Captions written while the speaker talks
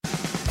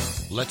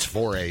Let's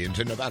foray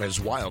into Nevada's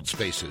wild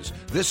spaces.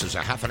 This is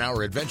a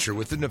half-an-hour adventure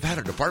with the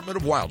Nevada Department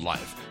of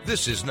Wildlife.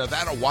 This is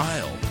Nevada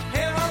Wild.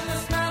 Here on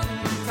this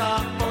mountain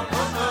top,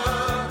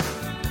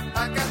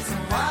 I got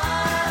some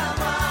wild,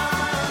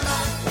 wild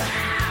life.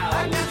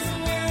 I got some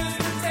news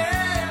to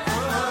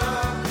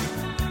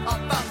tell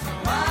about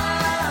some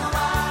wild,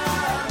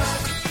 wild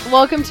life.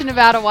 Welcome to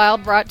Nevada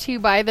Wild, brought to you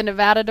by the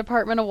Nevada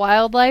Department of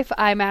Wildlife.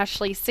 I'm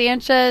Ashley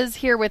Sanchez,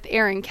 here with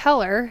Aaron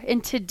Keller,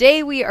 and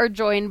today we are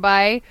joined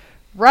by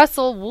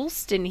Russell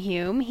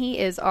Wolstenhume. He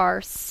is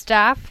our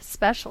staff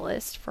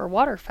specialist for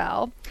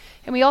waterfowl.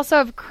 And we also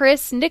have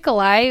Chris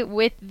Nicolai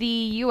with the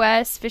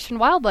U.S. Fish and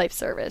Wildlife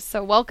Service.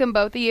 So welcome,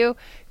 both of you.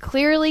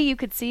 Clearly, you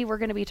could see we're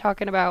going to be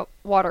talking about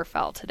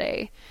waterfowl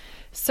today.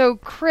 So,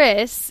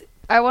 Chris,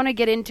 I want to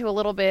get into a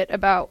little bit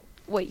about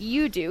what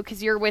you do,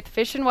 because you're with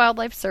Fish and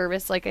Wildlife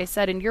Service, like I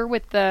said, and you're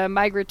with the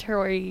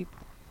Migratory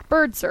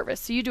Bird Service.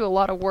 So you do a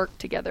lot of work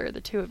together,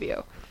 the two of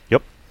you.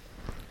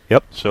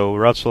 Yep, so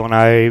Russell and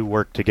I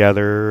work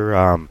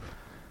together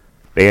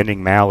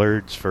banding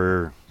mallards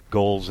for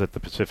goals that the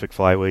Pacific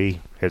Flyway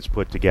has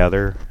put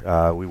together.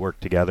 We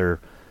work together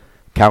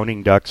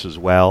counting ducks as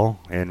well,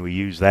 and we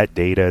use that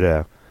data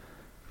to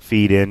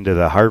feed into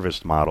the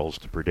harvest models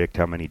to predict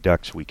how many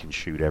ducks we can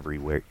shoot every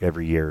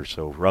year.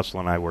 So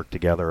Russell and I work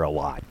together a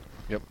lot.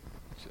 Yep,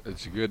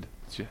 it's a good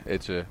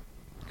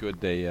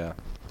day.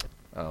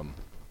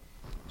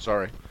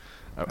 Sorry.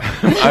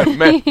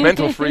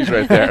 Mental freeze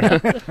right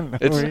there.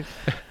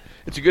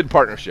 It's a good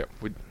partnership.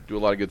 We do a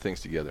lot of good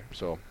things together.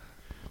 So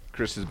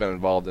Chris has been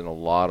involved in a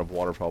lot of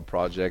waterfowl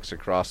projects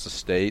across the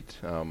state.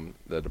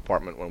 The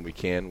department, when we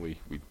can, we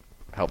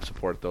help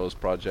support those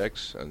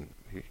projects, and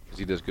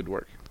he does good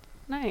work.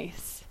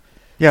 Nice.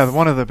 Yeah,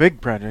 one of the big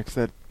projects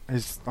that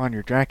is on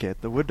your jacket,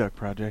 the Wood Duck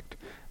Project,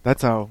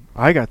 that's how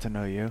I got to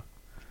know you,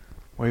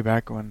 way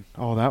back when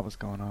all that was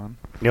going on.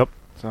 Yep,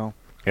 so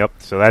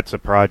that's a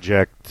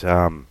project.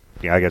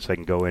 I guess I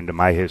can go into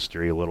my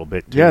history a little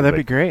bit, too. Yeah, that'd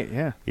be great,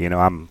 yeah. You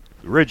know, I'm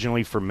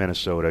originally from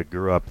Minnesota,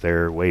 grew up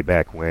there way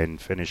back when,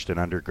 finished an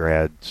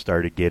undergrad,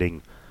 started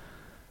getting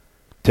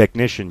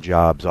technician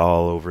jobs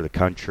all over the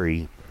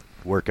country,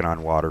 working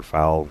on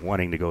waterfowl,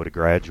 wanting to go to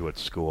graduate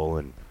school,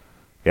 and,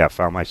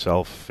 found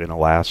myself in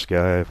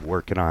Alaska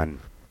working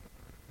on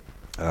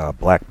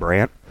black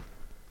brant,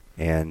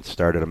 and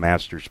started a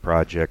master's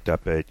project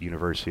up at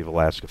University of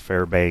Alaska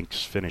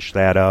Fairbanks, finished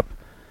that up.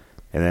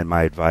 And then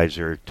my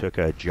advisor took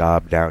a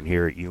job down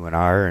here at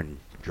UNR and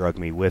drug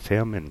me with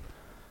him and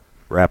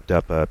wrapped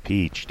up a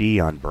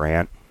PhD on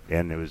brant.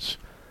 And it was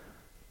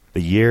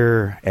the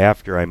year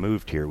after I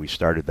moved here we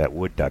started that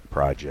wood duck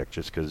project,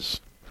 just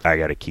because I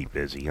got to keep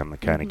busy. I'm the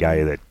kind of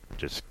guy that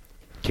just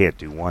can't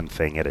do one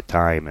thing at a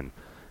time. And,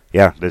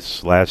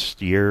 this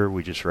last year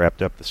we just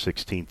wrapped up the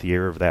 16th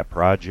year of that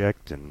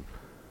project and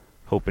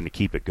hoping to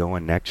keep it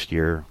going next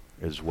year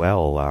as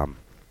well.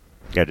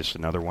 Just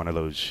another one of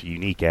those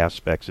unique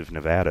aspects of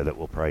Nevada that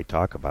we'll probably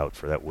talk about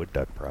for that wood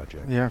duck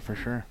project. Yeah, for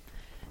sure.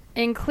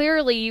 And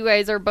clearly you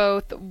guys are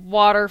both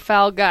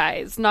waterfowl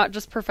guys, not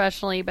just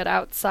professionally, but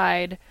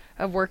outside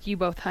of work you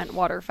both hunt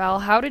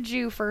waterfowl. How did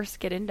you first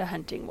get into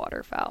hunting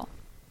waterfowl?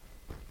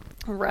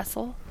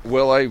 Russell?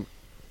 Well,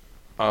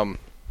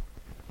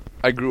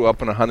 I grew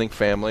up in a hunting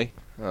family,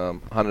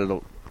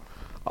 hunted,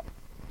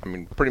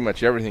 pretty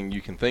much everything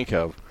you can think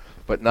of.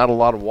 But not a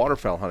lot of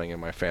waterfowl hunting in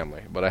my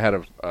family. But I had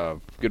a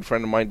good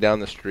friend of mine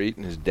down the street,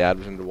 and his dad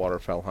was into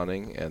waterfowl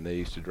hunting, and they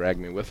used to drag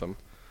me with them.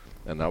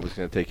 And I was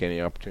going to take any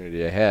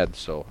opportunity I had.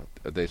 So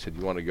they said,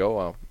 "You want to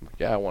go?"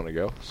 Yeah, I want to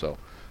go. So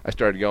I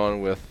started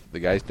going with the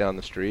guys down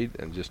the street,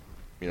 and just,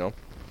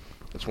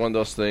 it's one of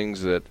those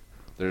things that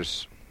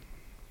there's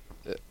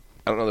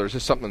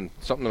just something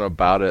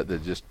about it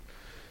that just,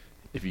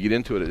 if you get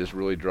into it, it just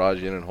really draws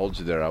you in and holds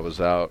you there. I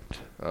was out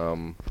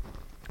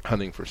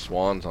hunting for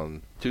swans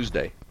on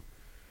Tuesday.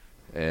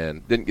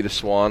 And didn't get a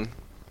swan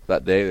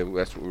that day.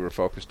 That's what we were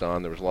focused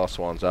on. There was a lot of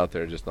swans out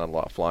there, just not a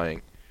lot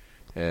flying.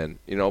 And,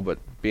 but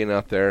being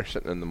out there,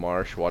 sitting in the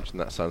marsh, watching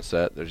that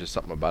sunset, there's just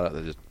something about it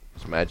that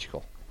it's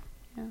magical.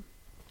 Yeah.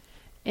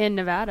 In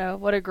Nevada,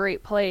 what a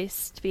great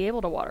place to be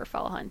able to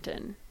waterfowl hunt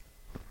in.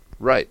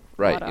 Right.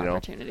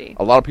 Opportunity.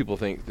 A lot of people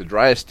think the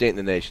driest state in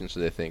the nation, so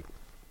they think,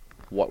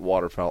 what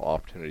waterfowl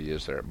opportunity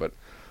is there? But,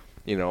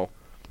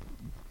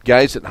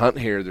 guys that hunt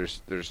here,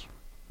 there's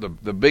the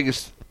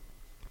biggest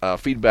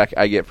feedback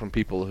I get from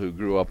people who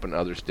grew up in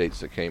other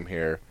states that came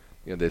here.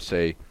 They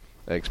say,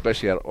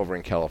 especially over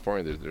in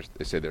California,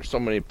 they say there's so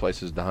many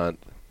places to hunt,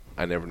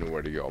 I never knew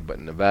where to go. But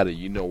in Nevada,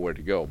 you know where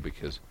to go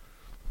because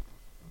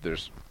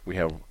we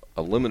have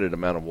a limited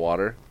amount of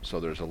water, so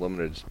there's a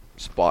limited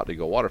spot to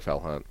go waterfowl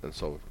hunt, and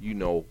so you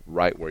know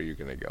right where you're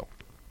going to go.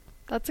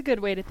 That's a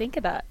good way to think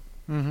of that.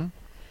 Mm-hmm.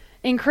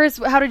 And Chris,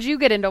 how did you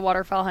get into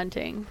waterfowl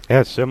hunting?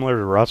 Yeah, similar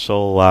to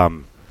Russell.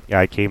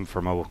 I came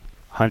from a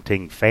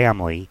hunting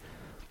family.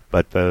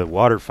 But the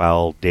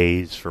waterfowl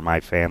days for my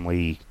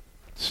family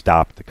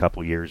stopped a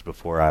couple years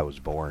before I was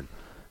born.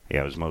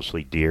 It was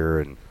mostly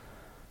deer and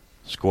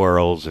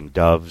squirrels and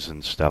doves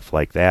and stuff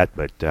like that.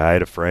 But I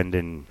had a friend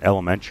in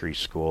elementary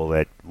school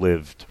that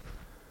lived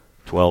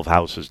 12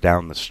 houses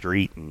down the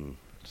street and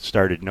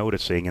started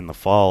noticing in the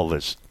fall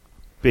this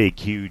big,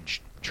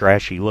 huge,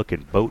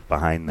 trashy-looking boat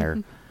behind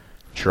their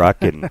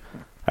truck, and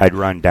I'd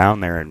run down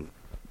there, and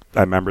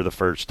I remember the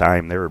first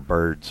time there were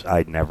birds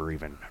I'd never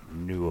even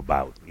knew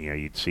about.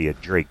 You'd see a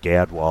Drake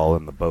gadwall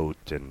in the boat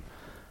and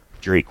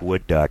Drake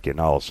wood duck, and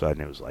all of a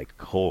sudden it was like,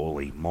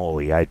 holy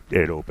moly,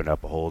 it opened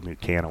up a whole new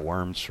can of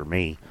worms for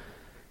me.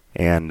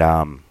 And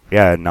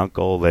yeah, an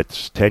uncle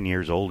that's 10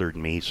 years older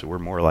than me, so we're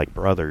more like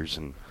brothers,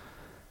 and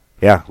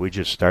yeah, we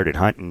just started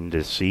hunting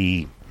to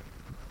see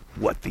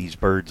what these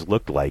birds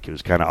looked like. It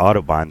was kind of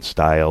Audubon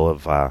style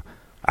of,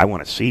 I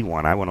want to see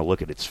one, I want to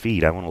look at its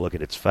feet, I want to look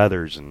at its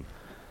feathers, and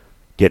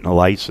getting a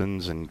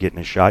license and getting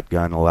a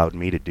shotgun allowed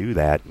me to do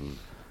that. And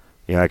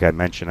like I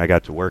mentioned, I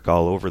got to work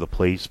all over the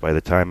place. By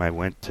the time I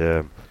went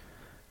to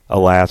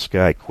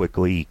Alaska, I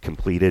quickly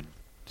completed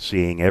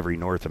seeing every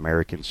North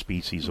American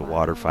species of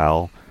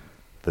waterfowl.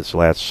 This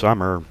last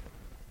summer,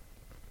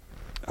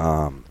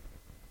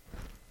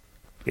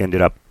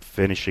 ended up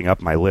finishing up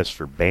my list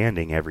for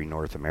banding every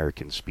North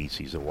American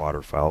species of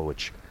waterfowl,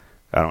 which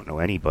I don't know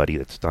anybody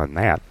that's done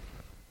that.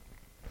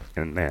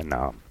 And then,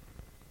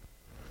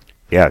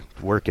 yeah,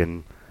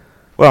 working,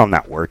 well,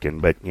 not working,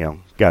 but,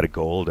 got a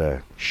goal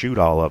to shoot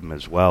all of them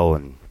as well.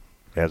 And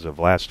as of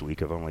last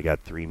week, I've only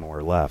got 3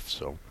 more left.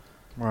 So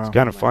Wow. it's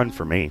kind of fun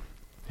for me.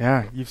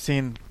 Yeah, you've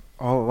seen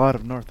a lot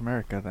of North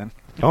America then.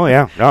 Oh,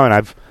 yeah. No, and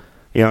I've,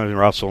 and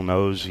Russell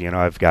knows,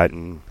 I've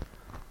gotten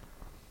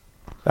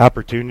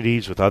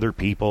opportunities with other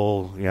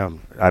people.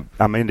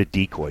 I'm into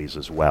decoys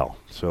as well.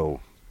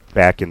 So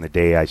back in the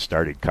day, I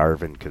started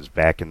carving because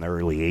back in the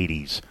early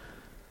 80s,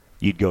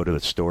 you'd go to the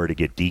store to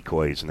get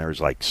decoys, and there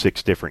was like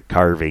 6 different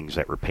carvings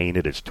that were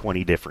painted as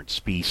 20 different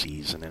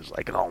species, and it was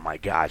like, oh my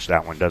gosh,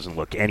 that one doesn't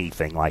look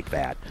anything like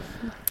that.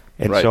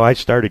 And so I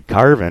started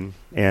carving,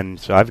 and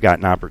so I've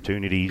gotten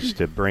opportunities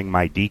to bring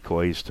my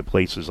decoys to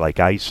places like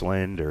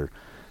Iceland or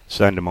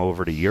send them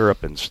over to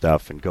Europe and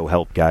stuff and go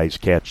help guys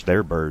catch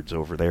their birds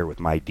over there with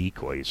my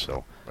decoys.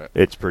 So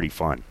it's pretty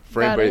fun.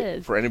 For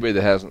anybody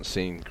that hasn't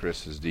seen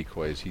Chris's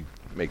decoys, he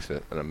makes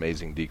an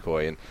amazing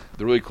decoy. And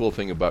the really cool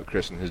thing about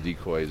Chris and his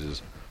decoys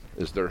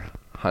is they're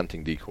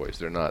hunting decoys.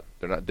 They're not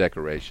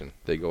decoration.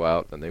 They go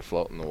out and they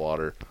float in the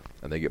water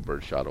and they get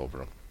bird shot over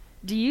them.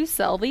 Do you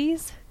sell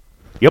these?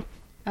 Yep.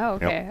 Oh,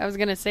 okay. Yep. I was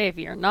going to say, if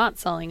you're not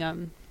selling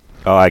them.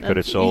 Oh, I could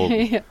have sold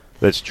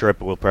this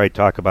trip we'll probably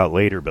talk about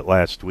later, but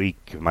last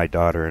week my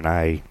daughter and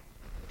I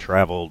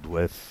traveled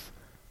with,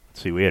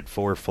 we had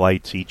 4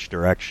 flights each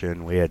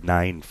direction. We had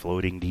 9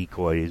 floating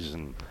decoys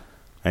and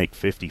I think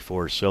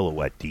 54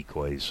 silhouette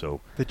decoys. So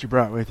that you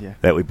brought with you.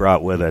 That we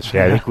brought with us.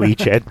 Yeah, I think we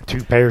each had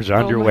 2 pairs of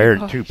underwear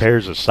and 2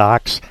 pairs of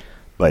socks.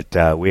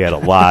 But we had a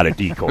lot of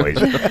decoys.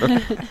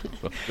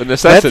 The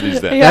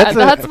necessities then. Yeah,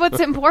 that's what's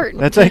important.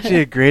 That's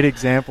actually a great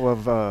example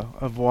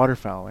of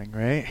waterfowling,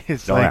 right?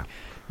 It's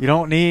you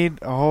don't need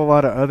a whole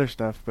lot of other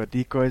stuff, but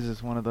decoys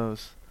is one of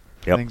those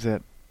things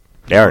that...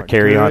 Yeah, our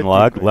carry-on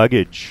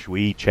luggage.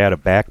 We each had a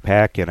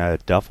backpack and a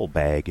duffel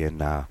bag,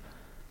 and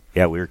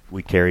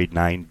we carried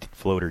 9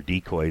 floater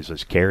decoys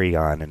as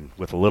carry-on, and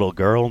with a little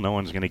girl, no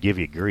one's going to give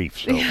you grief,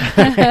 so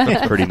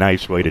it's a pretty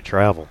nice way to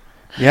travel.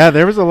 Yeah,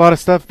 there was a lot of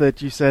stuff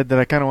that you said that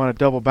I kind of want to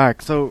double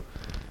back. So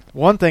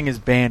one thing is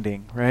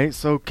banding, right?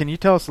 So can you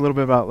tell us a little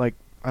bit about,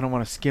 I don't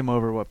want to skim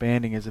over what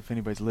banding is if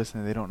anybody's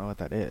listening, they don't know what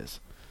that is.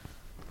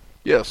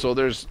 Yeah, so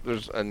there's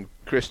and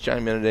Chris,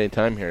 chime in at any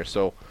time here.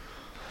 So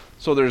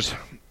there's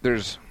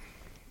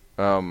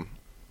a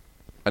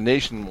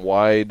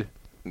nationwide,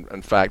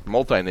 in fact,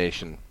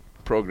 multi-nation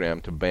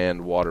program to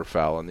band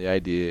waterfowl, and the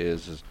idea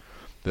is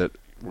that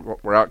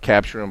we're out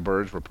capturing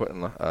birds. We're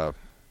putting a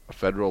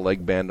federal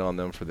leg band on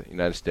them for the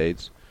United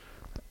States,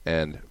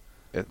 and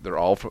they're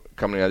all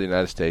coming out of the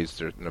United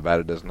States.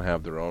 Nevada doesn't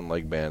have their own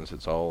leg bands.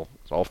 It's all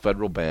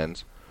federal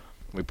bands.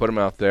 We put them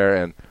out there,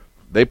 and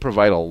they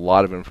provide a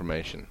lot of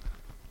information.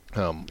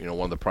 One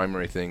of the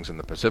primary things in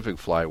the Pacific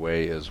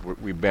Flyway is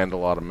we band a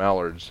lot of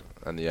mallards,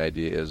 and the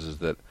idea is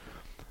that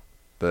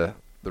the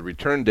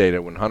return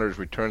data, when hunters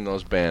return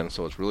those bands,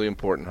 so it's really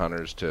important,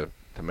 hunters, to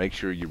make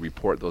sure you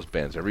report those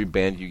bands. Every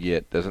band you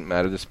get, doesn't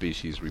matter the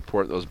species,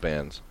 report those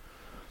bands,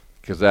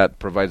 because that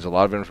provides a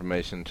lot of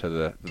information to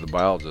the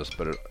biologist,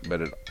 but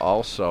it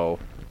also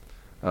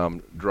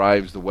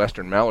drives the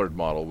Western mallard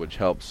model, which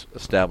helps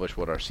establish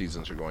what our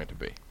seasons are going to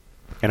be.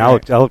 And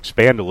I'll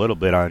expand a little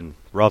bit on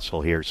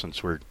Russell here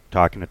since we're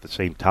talking at the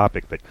same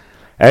topic, but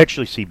I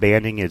actually see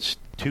banding as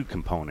 2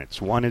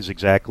 components. One is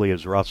exactly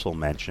as Russell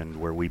mentioned,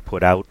 where we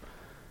put out,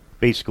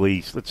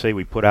 basically, let's say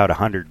we put out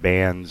 100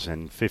 bands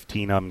and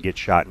 15 of them get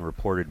shot and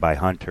reported by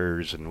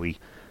hunters, and we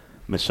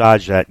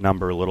massage that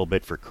number a little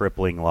bit for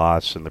crippling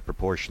loss and the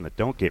proportion that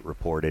don't get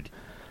reported,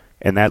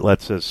 and that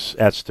lets us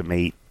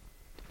estimate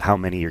how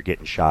many are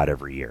getting shot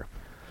every year.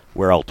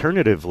 Where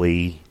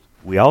alternatively,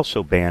 we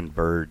also band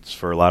birds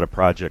for a lot of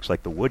projects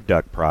like the Wood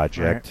Duck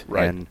Project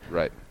and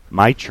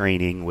my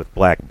training with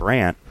Black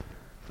Brant,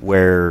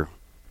 where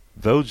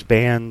those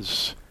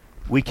bands,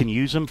 we can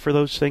use them for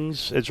those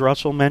things, as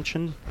Russell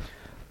mentioned,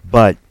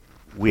 but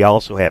we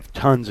also have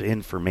tons of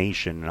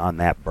information on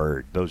that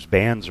bird. Those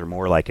bands are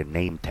more like a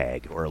name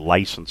tag or a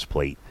license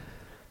plate.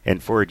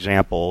 And for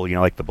example,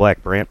 like the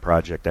Black Brant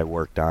project I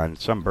worked on,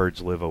 some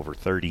birds live over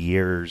 30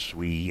 years.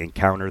 We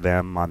encounter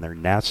them on their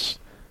nests.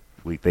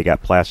 They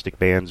got plastic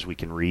bands we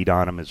can read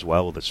on them as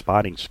well with a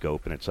spotting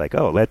scope. And it's like,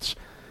 oh, that's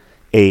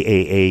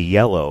AAA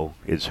Yellow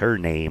is her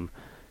name.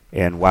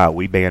 And wow,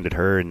 we banded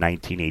her in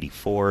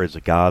 1984 as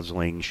a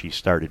gosling. She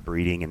started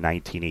breeding in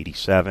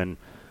 1987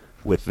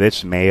 with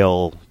this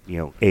male,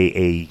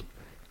 AAE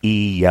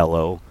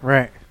Yellow.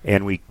 Right.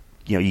 And we,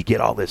 you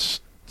get all this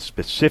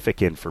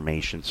specific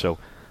information. So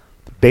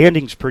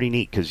banding's pretty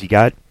neat because you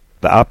got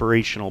the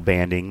operational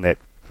banding that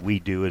we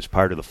do as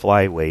part of the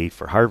flyway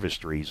for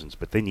harvest reasons,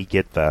 but then you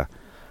get the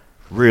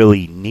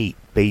really neat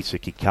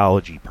basic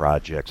ecology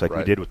projects like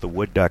we did with the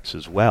wood ducks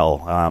as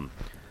well.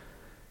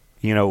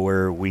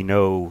 Where we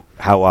know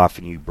how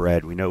often you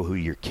bred, we know who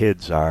your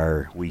kids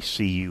are, we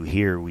see you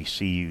here, we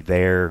see you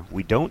there,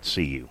 we don't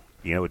see you.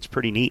 It's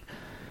pretty neat.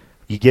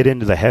 You get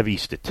into the heavy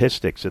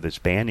statistics of this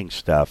banding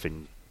stuff,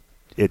 and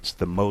it's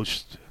the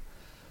most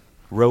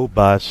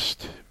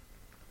robust,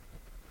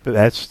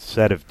 best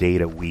set of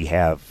data we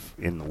have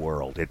in the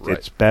world.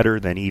 It's better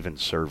than even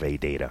survey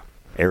data,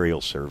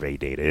 aerial survey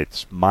data.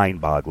 It's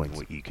mind-boggling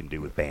what you can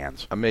do with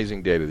bands.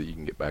 Amazing data that you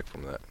can get back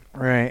from that.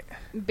 Right.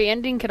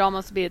 Banding could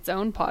almost be its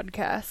own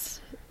podcast.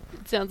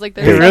 It sounds like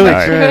there's It so really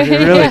much could. to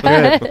It really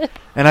could.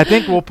 And I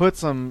think we'll put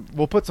some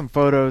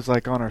photos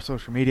like on our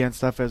social media and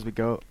stuff as we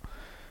go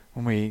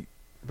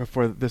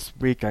before this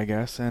week, I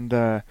guess,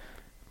 and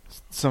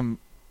some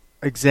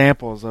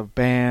examples of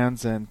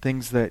bands and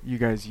things that you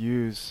guys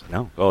use.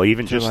 Well,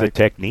 even just the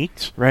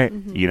techniques. Right.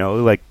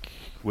 Mm-hmm. Like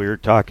we were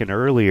talking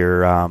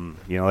earlier,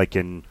 like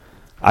in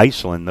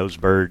Iceland, those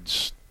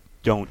birds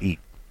don't eat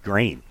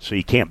grain, so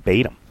you can't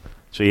bait them.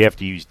 So you have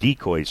to use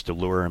decoys to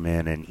lure them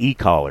in, and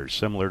e-collars,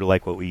 similar to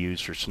like what we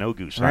use for snow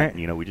goose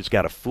hunting. Right. We just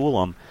got to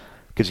fool them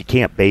because you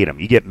can't bait them.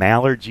 You get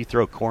mallards, you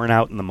throw corn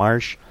out in the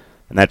marsh,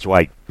 and that's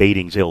why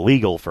baiting's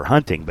illegal for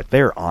hunting, but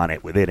they're on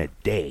it within a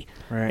day.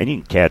 Right. And you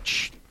can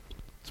catch,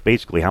 it's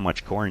basically how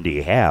much corn do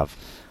you have.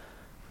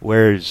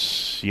 Whereas,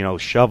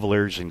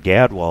 shovelers and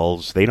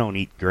gadwalls, they don't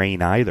eat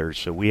grain either,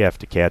 so we have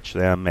to catch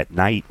them at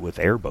night with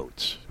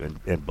airboats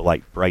and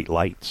bright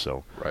lights.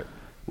 So,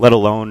 let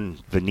alone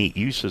the neat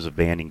uses of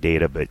banding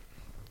data, but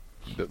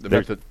the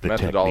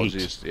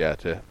methodologies,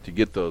 techniques. To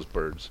get those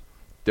birds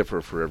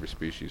differ for every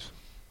species.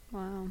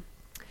 Wow.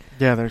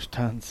 Yeah, there's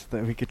tons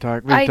that we could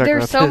talk.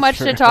 There's so much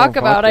to talk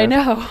about. I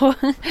know.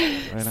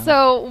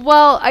 So,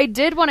 I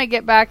did want to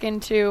get back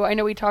into. I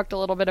know we talked a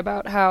little bit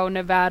about how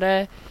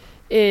Nevada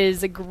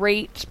is a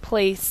great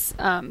place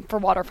for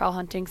waterfowl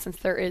hunting since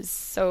there is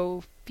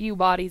so few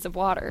bodies of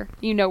water.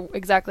 You know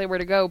exactly where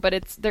to go, but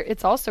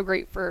it's also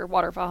great for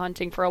waterfowl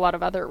hunting for a lot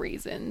of other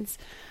reasons,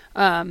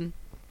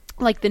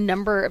 like the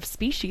number of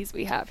species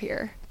we have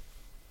here.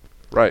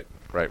 Right.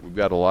 We've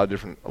got a lot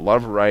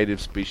of variety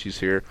of species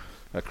here.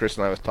 Chris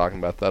and I was talking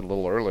about that a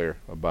little earlier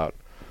about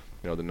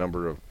the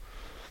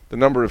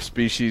number of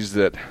species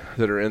that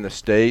are in the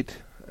state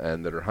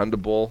and that are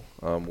huntable.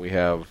 We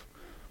have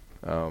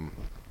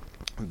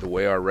the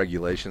way our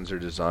regulations are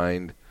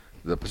designed.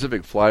 The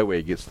Pacific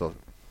Flyway gets the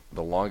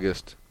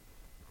longest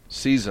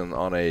season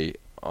on a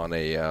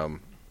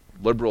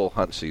liberal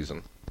hunt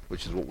season,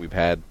 which is what we've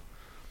had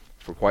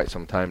for quite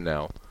some time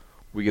now.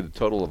 We get a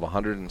total of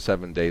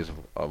 107 days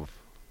of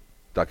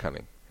duck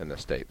hunting in the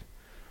state.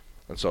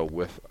 And so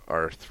with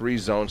our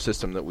 3-zone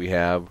system that we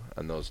have,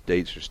 and those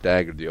dates are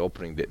staggered,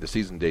 the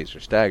season dates are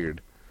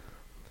staggered,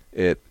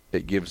 it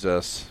gives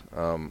us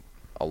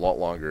a lot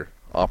longer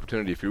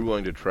opportunity. If you're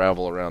willing to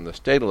travel around the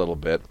state a little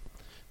bit,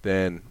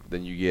 then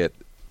you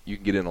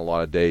can get in a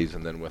lot of days.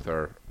 And then with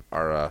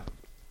our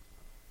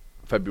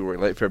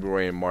late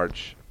February and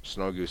March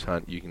snow goose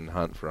hunt, you can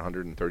hunt for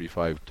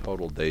 135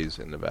 total days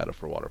in Nevada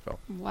for waterfowl.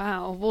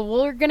 Wow. Well,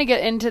 we're going to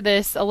get into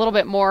this a little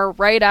bit more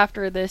right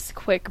after this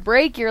quick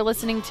break. You're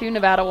listening to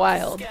Nevada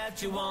Wild.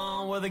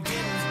 Saskatchewan, where the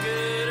getting's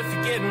good. If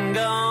you're getting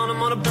gone, I'm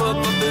gonna put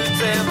my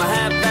boots and my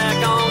hat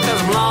back on,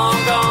 'cause I'm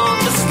long gone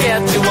to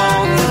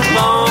Saskatchewan.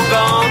 Long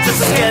gone to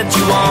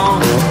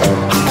Saskatchewan.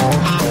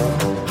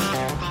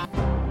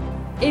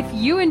 If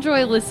you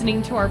enjoy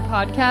listening to our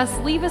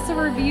podcast, leave us a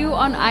review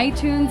on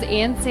iTunes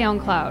and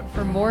SoundCloud.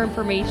 For more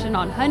information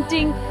on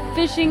hunting,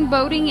 fishing,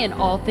 boating, and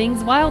all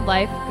things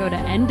wildlife, go to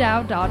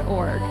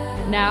ndow.org.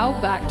 Now,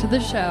 back to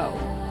the show.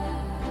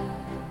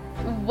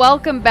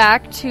 Welcome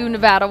back to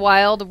Nevada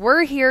Wild.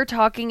 We're here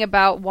talking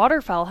about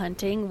waterfowl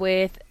hunting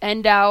with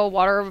NDOW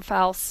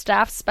waterfowl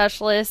staff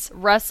specialist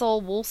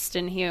Russell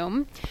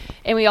Wolstenhume.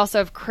 And we also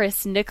have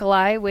Chris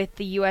Nicolai with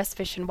the U.S.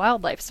 Fish and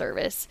Wildlife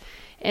Service.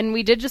 And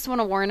we did just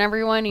want to warn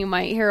everyone, you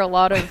might hear a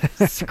lot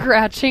of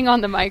scratching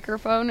on the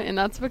microphone, and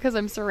that's because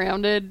I'm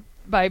surrounded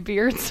by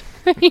beards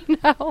right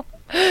now.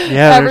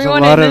 Yeah,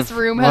 everyone in this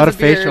room has a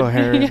beard. A lot of facial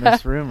hair in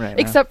this room right now.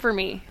 Except for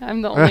me.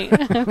 I'm the only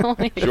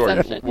Sure,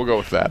 exception. we'll go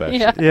with that,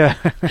 actually.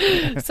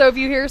 Yeah. So if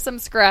you hear some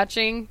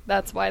scratching,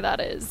 that's why that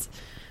is.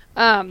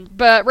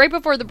 But right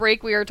before the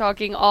break, we were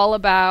talking all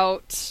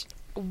about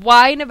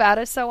why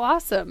Nevada's so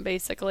awesome,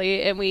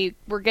 basically. And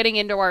we're getting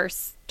into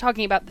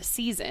talking about the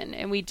season,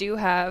 and we do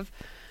have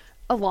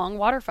a long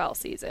waterfowl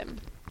season.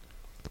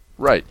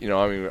 Right.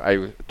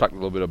 I talked a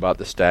little bit about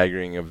the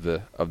staggering of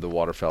the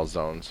waterfowl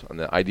zones, and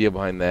the idea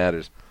behind that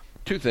is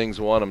two things.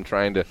 One, I'm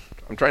trying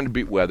to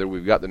beat weather.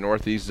 We've got the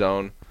northeast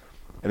zone,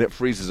 and it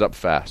freezes up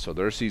fast, so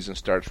their season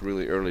starts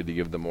really early to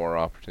give them more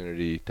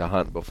opportunity to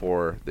hunt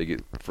before they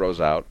get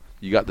froze out.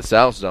 You got the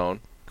south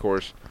zone, of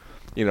course.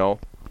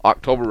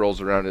 October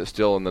rolls around, it's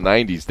still in the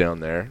 90s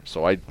down there,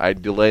 so I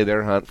delay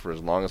their hunt for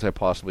as long as I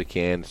possibly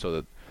can,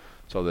 so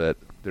that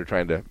they're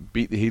trying to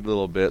beat the heat a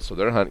little bit, so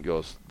their hunt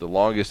goes the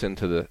longest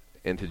into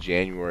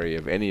January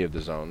of any of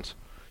the zones.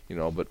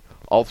 But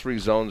all three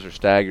zones are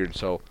staggered,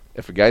 so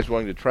if a guy's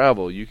willing to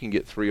travel, you can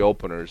get 3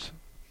 openers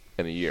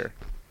in a year,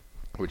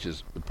 which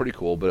is pretty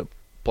cool. But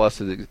plus,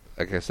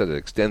 like I said, it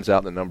extends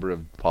out the number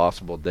of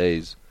possible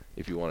days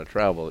if you want to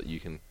travel that you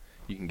can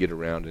get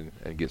around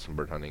and get some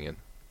bird hunting in.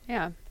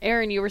 Yeah.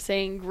 Aaron, you were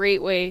saying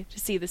great way to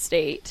see the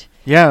state.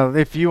 Yeah,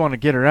 if you want to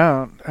get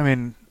around, I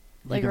mean,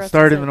 Like you can Russell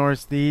start in said. the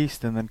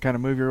northeast and then kind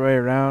of move your way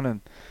around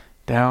and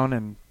down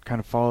and kind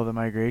of follow the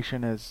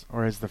migration as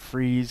the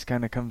freeze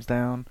kind of comes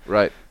down.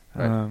 Right.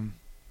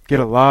 Get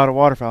a lot of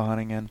waterfowl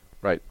hunting in.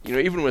 Right.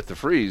 Even with the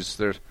freeze,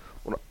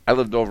 I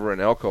lived over in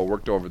Elko,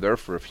 worked over there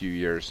for a few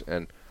years,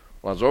 and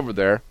when I was over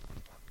there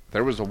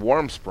was a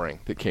warm spring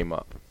that came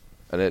up,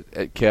 and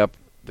it kept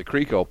the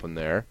creek open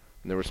there,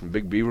 and there were some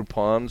big beaver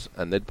ponds,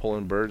 and they'd pull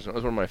in birds, and it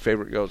was one of my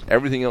favorite goes.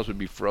 Everything else would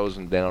be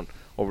frozen down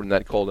over in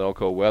that cold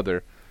Elko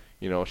weather,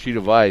 sheet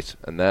of ice,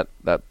 and that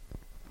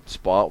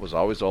spot was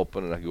always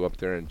open, and I could go up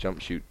there and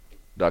jump shoot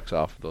ducks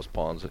off of those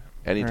ponds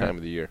any time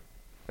of the year,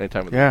 any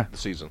time of the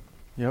season.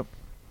 Yep.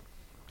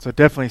 So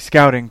definitely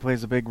scouting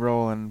plays a big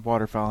role in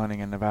waterfowl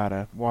hunting in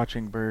Nevada.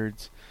 Watching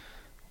birds,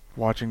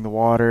 watching the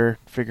water,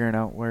 figuring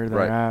out where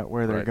they're at,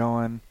 where they're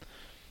going.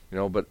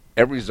 But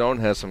every zone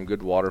has some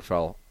good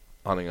waterfowl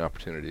hunting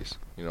opportunities.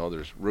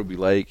 There's Ruby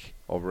Lake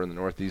over in the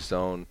northeast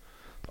zone,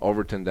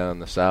 Overton down in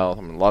the south.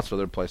 I mean, lots of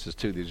other places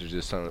too. These are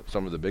just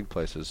some of the big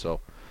places. So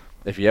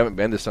if you haven't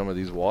been to some of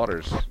these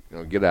waters,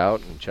 get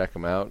out and check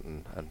them out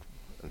and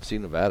see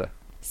Nevada.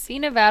 See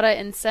Nevada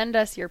and send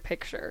us your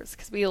pictures,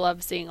 because we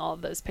love seeing all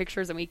of those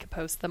pictures, and we could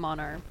post them on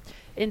our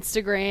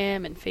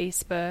Instagram and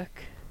Facebook.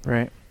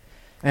 Right.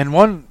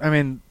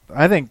 And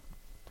I think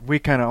we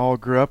kind of all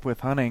grew up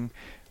with hunting,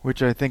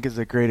 which I think is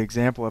a great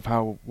example of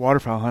how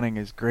waterfowl hunting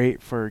is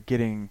great for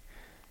getting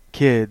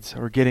kids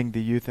or getting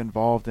the youth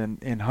involved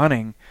in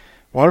hunting.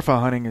 Waterfowl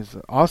hunting is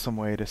an awesome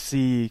way to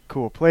see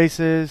cool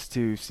places,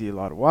 to see a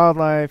lot of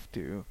wildlife,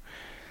 to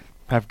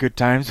have good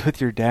times with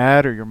your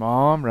dad or your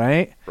mom,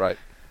 right? Right.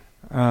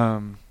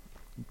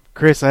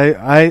 Chris,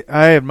 I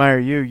admire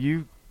you.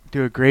 You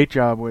do a great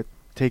job with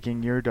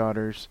taking your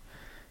daughters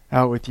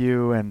out with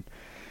you and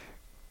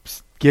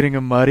getting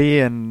them muddy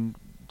and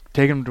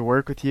taking them to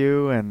work with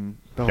you and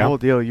the whole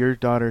deal. Your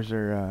daughters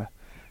are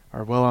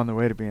well on their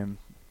way to being.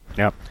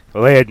 Yep.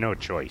 Well, they had no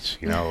choice.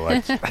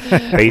 It's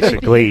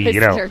basically, It's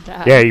their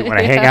dad. yeah, you want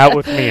to hang out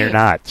with me or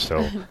not?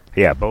 So,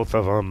 yeah, both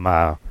of them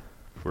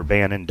were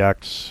banning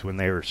ducks when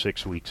they were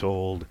 6 weeks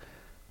old.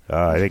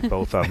 I think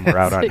both of them were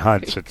out on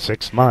hunts at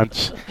 6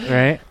 months.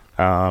 Right.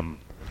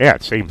 Yeah,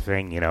 same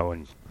thing,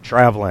 and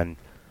traveling.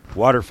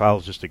 Waterfowl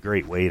is just a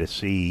great way to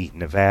see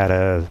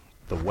Nevada,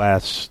 the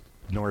West,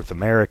 North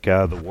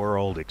America, the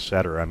world,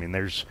 etc. I mean,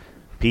 there's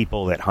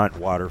people that hunt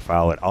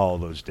waterfowl at all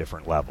those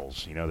different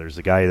levels. There's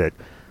the guy that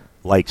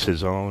likes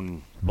his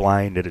own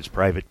blind at his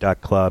private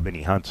duck club, and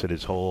he hunts it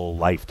his whole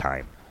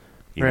lifetime.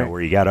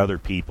 Where you got other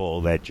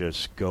people that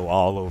just go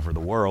all over the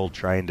world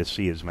trying to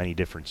see as many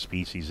different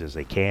species as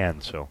they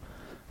can. So,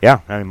 yeah,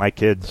 I mean, my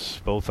kids,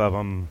 both of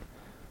them,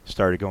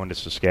 started going to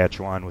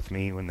Saskatchewan with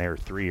me when they were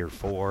 3 or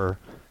 4,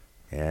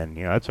 and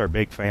that's our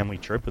big family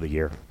trip of the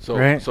year.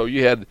 So, so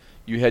you had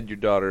your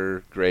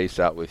daughter Grace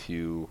out with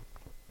you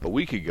a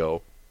week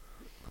ago,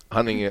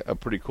 hunting a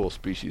pretty cool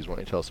species. Why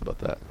don't you tell us about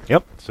that?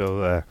 Yep.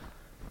 So,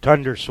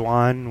 tundra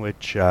swan,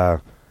 which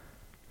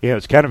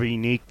it's kind of a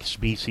unique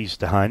species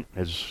to hunt,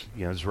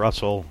 as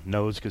Russell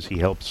knows because he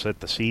helps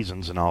set the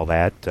seasons and all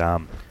that.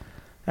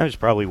 There's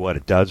probably, a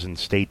dozen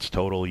states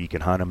total you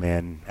can hunt them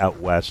in. Out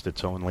west,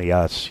 it's only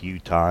us,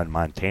 Utah, and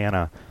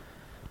Montana.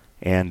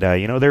 And,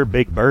 they're a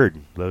big bird.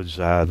 Those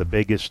the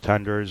biggest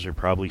tundras are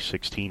probably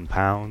 16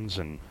 pounds,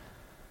 and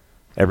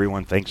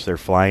everyone thinks they're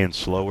flying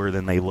slower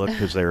than they look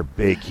because they're a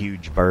big,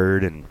 huge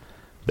bird, and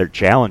they're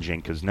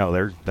challenging because,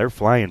 they're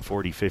flying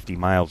 40, 50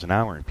 miles an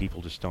hour, and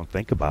people just don't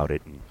think about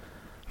it. And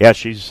yeah,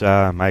 she's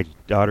my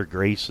daughter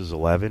Grace is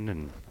 11,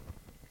 and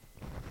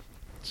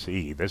let's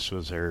see, this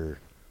was her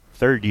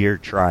 3rd year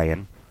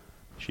trying.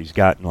 She's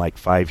gotten like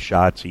 5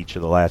 shots each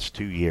of the last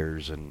 2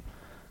 years, and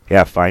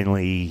yeah,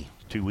 finally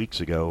 2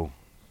 weeks ago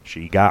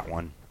she got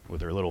one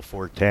with her little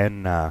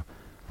 410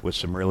 with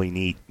some really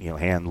neat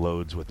hand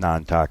loads with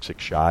non-toxic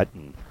shot,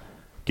 and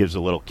gives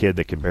a little kid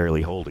that can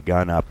barely hold a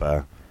gun up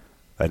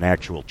an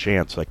actual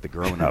chance like the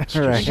grown-ups,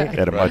 just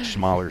at a much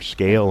smaller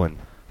scale. And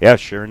yeah,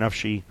 sure enough,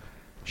 she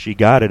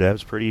got it. That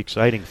was pretty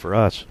exciting for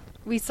us.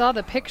 We saw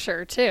the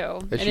picture too,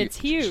 and she, it's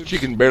huge. She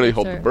can barely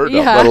hold the bird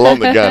Yeah. up, let alone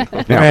the gun.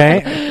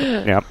 Right.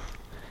 Yep.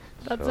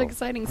 That's So-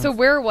 exciting. So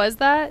where was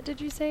that? Did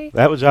you say?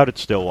 That was out at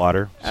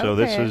Stillwater. So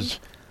Okay.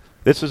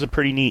 this is a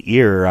pretty neat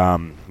year.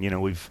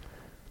 We've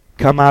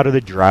come out of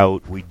the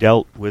drought. We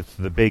dealt with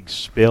the big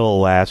spill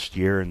last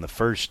year and the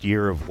first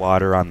year of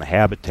water on the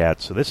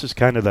habitat. So this is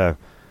kind of the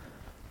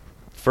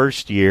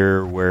first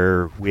year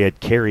where we had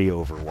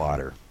carryover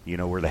water,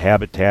 where the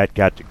habitat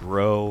got to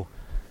grow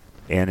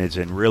and is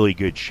in really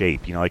good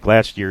shape. Like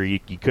last year, you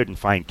couldn't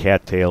find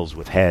cattails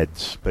with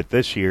heads, but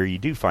this year you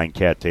do find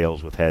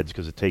cattails with heads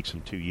because it takes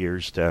them 2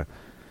 years to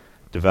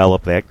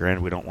develop that.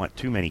 Granted, we don't want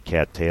too many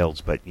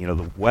cattails, but, the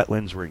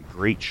wetlands were in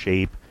great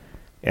shape,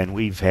 and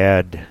we've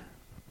had,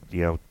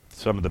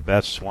 some of the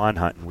best swan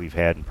hunting we've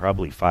had in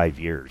probably 5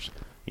 years,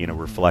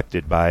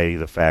 reflected by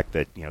the fact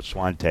that,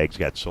 swan tags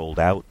got sold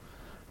out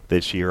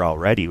this year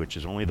already, which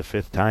is only the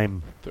fifth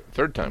time,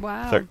 Third time.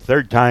 Wow.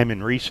 third time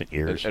in recent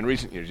years. In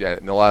recent years, yeah,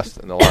 in the last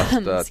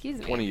Excuse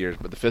me. 20 years,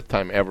 but the fifth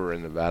time ever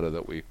in Nevada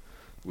that we've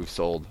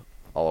sold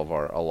all of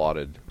our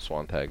allotted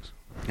swan tags.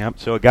 Yep.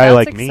 So a guy That's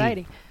like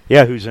exciting. me,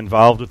 who's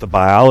involved with the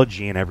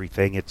biology and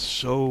everything, it's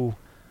so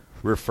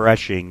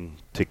refreshing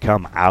to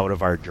come out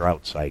of our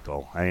drought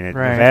cycle. I mean,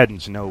 Right.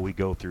 Nevadans know we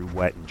go through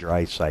wet and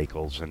dry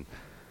cycles, and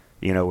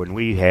when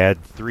we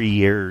had 3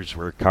 years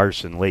where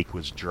Carson Lake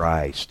was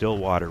dry,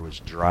 Stillwater was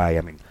dry.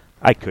 I mean,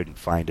 I couldn't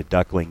find a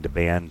duckling to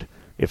band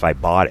if I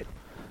bought it.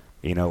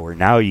 Where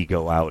now you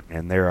go out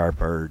and there are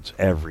birds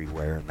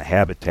everywhere, and the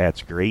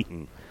habitat's great,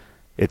 and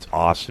it's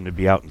awesome to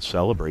be out and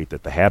celebrate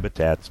that the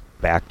habitat's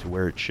back to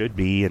where it should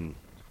be, and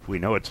we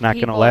know it's not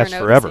going to People last are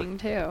forever. noticing,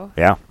 too.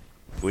 Yeah.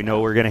 We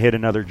know we're going to hit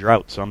another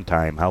drought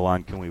sometime. How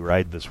long can we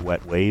ride this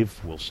wet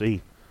wave? We'll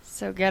see.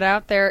 So get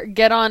out there,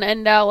 get on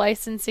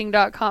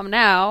endowlicensing.com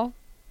now,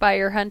 buy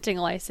your hunting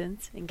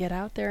license, and get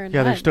out there and Yeah,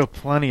 hunt. there's still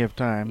plenty of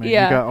time. And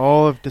Yeah. You got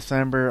all of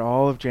December,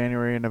 all of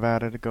January in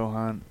Nevada to go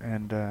hunt,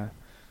 and a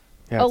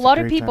it's lot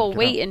of great time people to get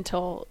wait out.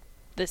 until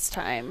this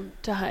time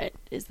to hunt.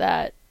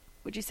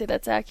 Would you say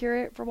that's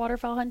accurate for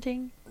waterfowl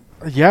hunting?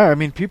 Yeah, I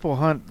mean, people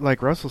hunt,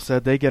 like Russell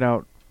said, they get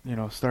out,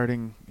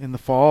 starting in the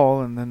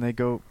fall, and then they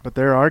go. But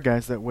there are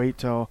guys that wait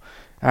till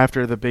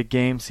after the big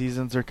game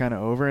seasons are kind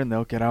of over, and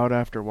they'll get out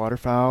after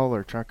waterfowl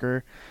or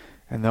trucker,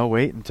 and they'll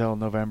wait until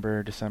November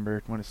or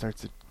December when it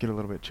starts to get a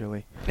little bit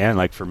chilly. And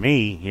like for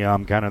me,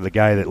 I'm kind of the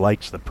guy that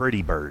likes the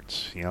pretty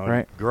birds.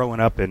 Right. Growing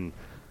up in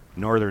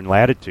northern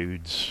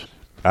latitudes,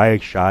 I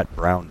shot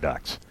brown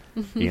ducks.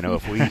 If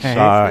we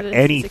saw So this is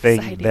anything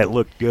exciting. that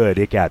looked good,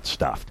 it got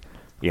stuffed.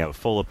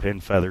 Full of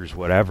pin feathers,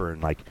 whatever.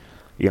 And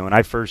when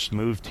I first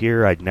moved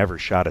here, I'd never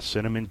shot a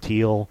cinnamon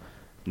teal,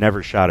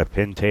 never shot a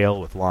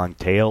pintail with long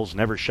tails,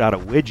 never shot a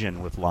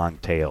widgeon with long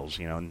tails.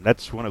 And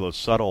that's one of those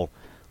subtle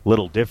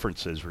little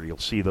differences where you'll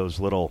see those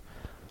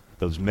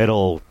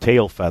middle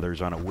tail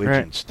feathers on a widgeon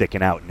Right.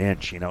 sticking out an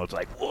inch. It's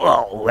like,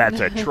 whoa, that's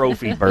a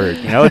trophy bird.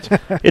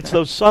 It's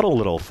those subtle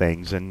little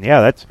things. And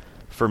that's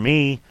for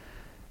me.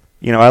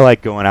 I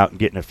like going out and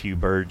getting a few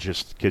birds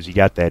just because you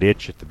got that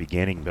itch at the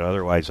beginning, but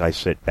otherwise I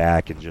sit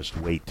back and just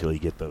wait till you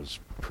get those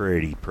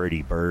pretty,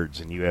 pretty birds,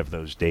 and you have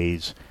those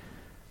days.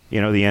 The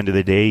end of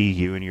the day,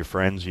 you and your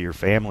friends or your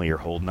family are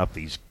holding up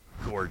these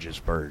gorgeous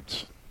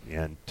birds.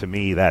 And to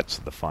me, that's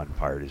the fun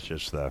part, is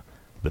just the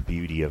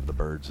beauty of the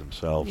birds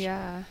themselves.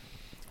 Yeah.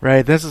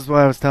 Right, this is what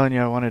I was telling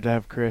you. I wanted to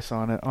have Chris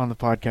on the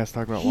podcast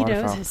talk about He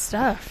waterfowl. knows his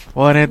stuff.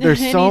 Well, and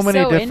there's And so he's many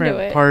so into different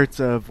it.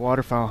 parts of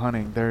waterfowl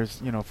hunting. There's,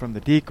 from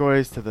the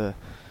decoys to the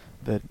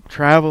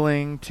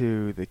traveling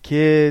to the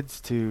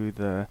kids to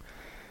the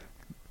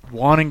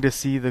wanting to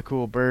see the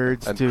cool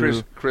birds And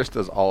to Chris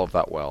does all of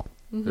that well.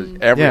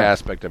 Mhm. Every Yeah.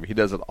 aspect of it, he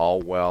does it all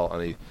well,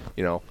 and he,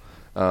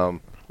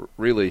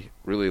 really,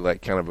 really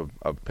like kind of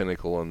a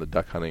pinnacle in the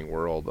duck hunting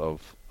world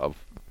of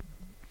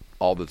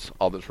all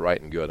that's right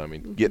and good. I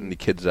mean, getting the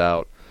kids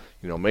out,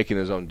 making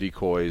his own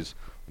decoys,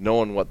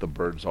 knowing what the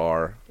birds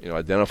are,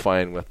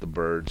 identifying with the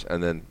birds,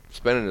 and then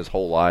spending his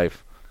whole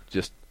life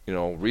just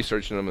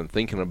researching them and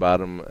thinking about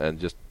them, and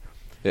just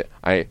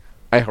I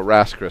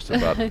harass Chris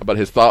about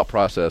his thought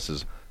process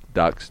is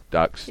ducks,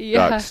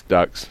 Yeah.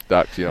 ducks.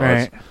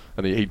 Right.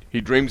 And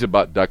he dreams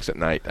about ducks at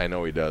night. I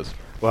know he does.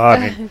 Well,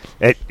 I mean,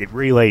 it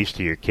relays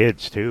to your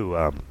kids, too.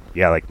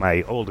 Like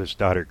my oldest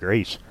daughter,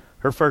 Grace,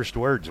 her first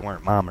words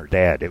weren't mom or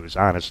dad. It was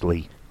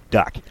honestly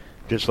duck.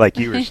 Just like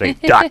you were saying,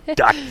 duck,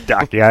 duck,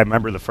 duck. Yeah, I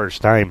remember the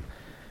first time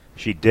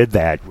she did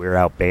that. We were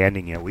out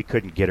banding. We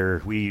couldn't get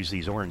her. We use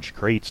these orange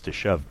crates to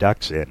shove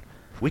ducks in.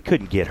 We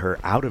couldn't get her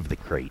out of the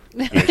crate. She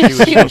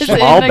was She so was in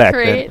small the back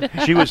crate.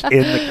 then. She was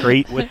in the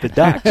crate with the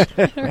ducks.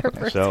 Her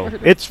first So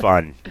word. it's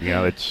fun.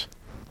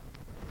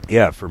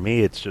 For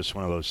me, it's just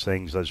one of those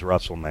things, as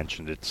Russell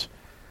mentioned, it's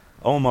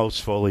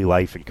almost fully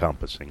life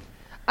encompassing.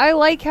 I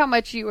like how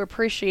much you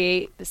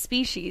appreciate the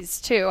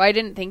species too. I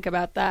didn't think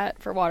about that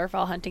for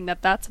waterfowl hunting,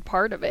 that's a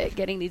part of it,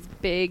 getting these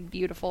big,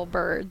 beautiful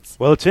birds.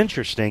 Well, it's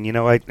interesting,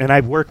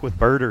 I've worked with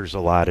birders a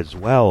lot as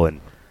well, and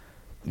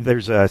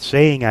there's a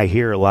saying I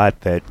hear a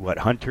lot that what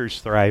hunters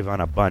thrive on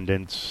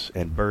abundance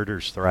and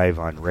birders thrive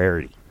on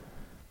rarity.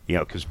 You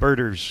know, because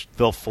birders,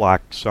 they'll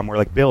flock somewhere.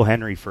 Like Bill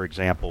Henry, for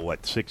example,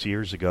 6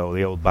 years ago,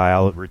 the old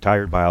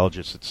retired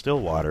biologist at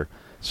Stillwater,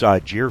 saw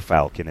a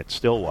gyrfalcon at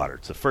Stillwater.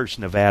 It's the first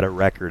Nevada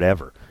record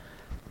ever.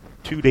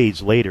 2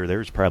 days later,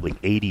 there's probably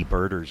 80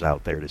 birders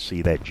out there to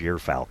see that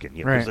gyrfalcon,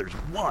 you know, because there's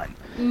one.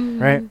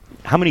 Right.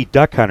 How many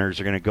duck hunters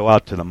are going to go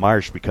out to the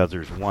marsh because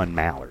there's one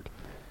mallard?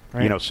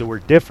 Right. You know, so we're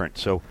different.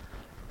 So,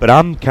 but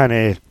I'm kind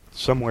of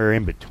somewhere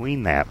in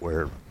between that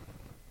where,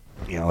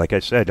 you know, like I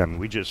said, I mean,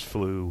 we just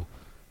flew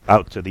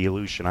out to the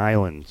Aleutian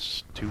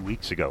Islands 2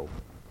 weeks ago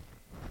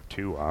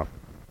to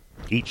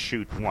each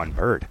shoot one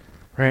bird.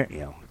 Right. You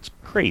know, it's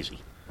crazy,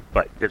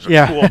 but it's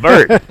a cool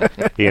bird,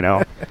 you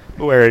know.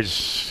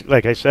 Whereas,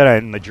 like I said,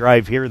 on the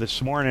drive here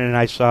this morning,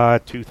 I saw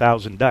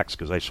 2,000 ducks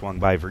because I swung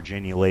by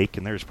Virginia Lake,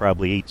 and there's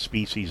probably 8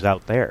 species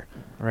out there.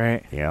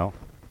 Right. You know.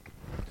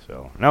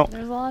 So, no.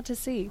 There's a lot to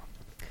see.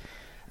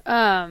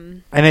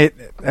 And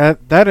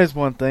that is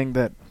one thing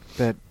that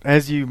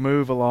as you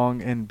move along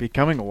in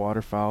becoming a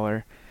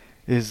waterfowler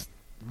is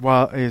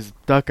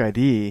duck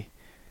ID.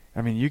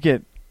 I mean, you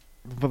get,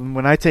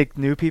 when I take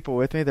new people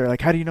with me, they're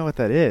like, how do you know what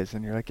that is?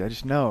 And you're like, I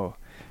just know.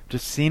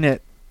 Just seen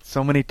it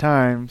so many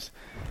times.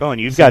 Oh, and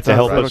you've got to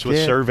help us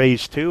with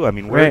surveys, too. I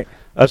mean,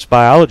 us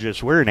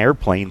biologists, we're in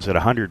airplanes at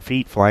 100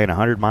 feet flying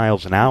 100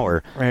 miles an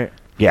hour. Right.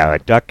 Yeah, a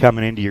duck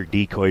coming into your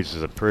decoys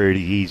is a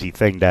pretty easy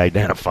thing to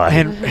identify.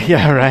 And,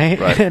 yeah, right.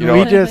 And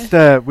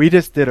we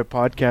just did a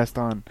podcast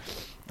on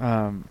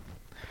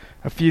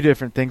a few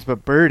different things,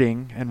 but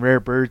birding and rare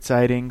bird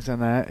sightings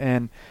and that,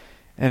 and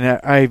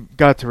I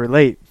got to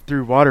relate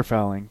through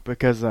waterfowling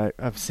because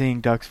I've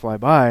seen ducks fly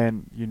by,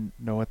 and you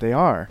know what they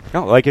are.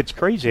 No, like it's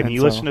crazy. I mean, you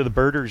so, listen to the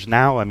birders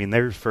now. I mean,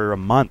 there's for a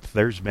month,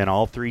 there's been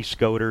all 3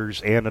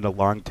 scoters and a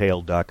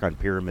long-tailed duck on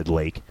Pyramid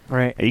Lake.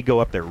 Right. And you go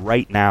up there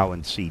right now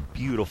and see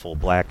beautiful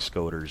black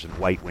scoters and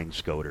white-winged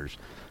scoters.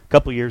 A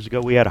couple years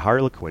ago, we had a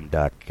harlequin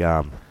duck.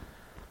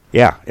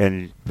 Yeah,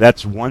 and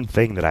that's one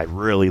thing that I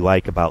really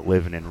like about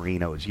living in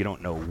Reno is you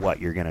don't know what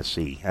you're going to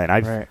see. And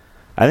I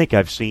think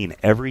I've seen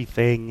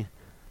everything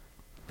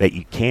that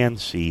you can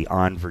see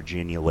on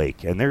Virginia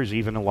Lake. And there's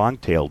even a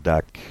long-tailed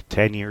duck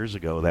 10 years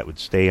ago that would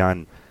stay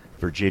on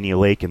Virginia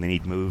Lake, and then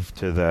he'd move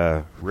to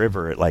the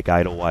river at, like,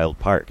 Idlewild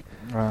Park.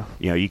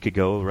 You know, you could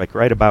go, like,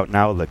 right about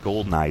now, the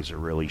golden eyes are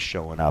really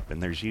showing up,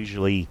 and there's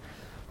usually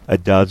a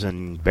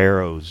dozen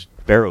Barrows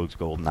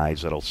golden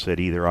eyes that'll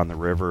sit either on the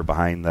river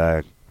behind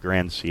the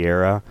Grand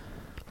Sierra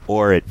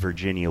or at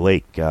Virginia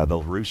Lake.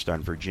 They'll roost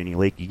on Virginia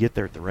Lake. You get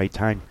there at the right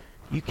time,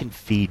 you can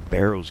feed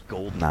Barrows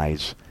golden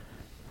eyes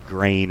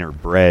grain or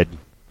bread,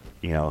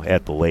 you know,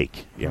 at the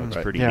lake. You know, it's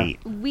pretty neat.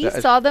 We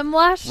saw them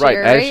last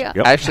year, right?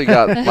 I actually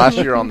got last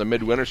year on the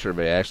midwinter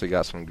survey. I actually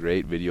got some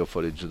great video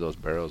footage of those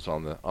barrows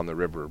on the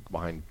river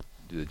behind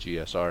the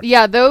GSR.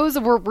 Yeah, those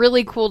were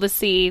really cool to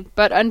see.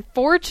 But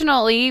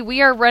unfortunately,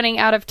 we are running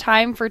out of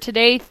time for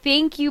today.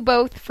 Thank you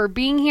both for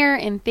being here,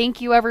 and thank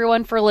you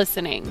everyone for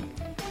listening.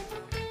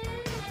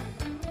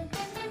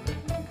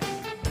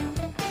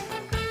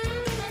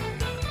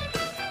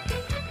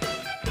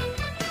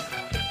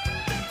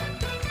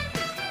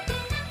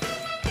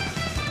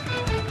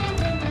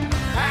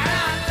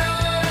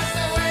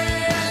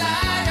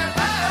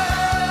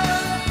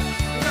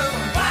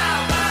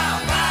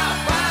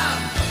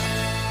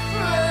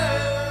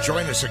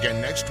 Join us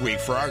again next week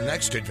for our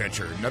next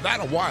adventure,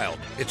 Nevada Wild.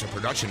 It's a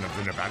production of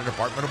the Nevada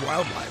Department of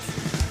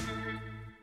Wildlife.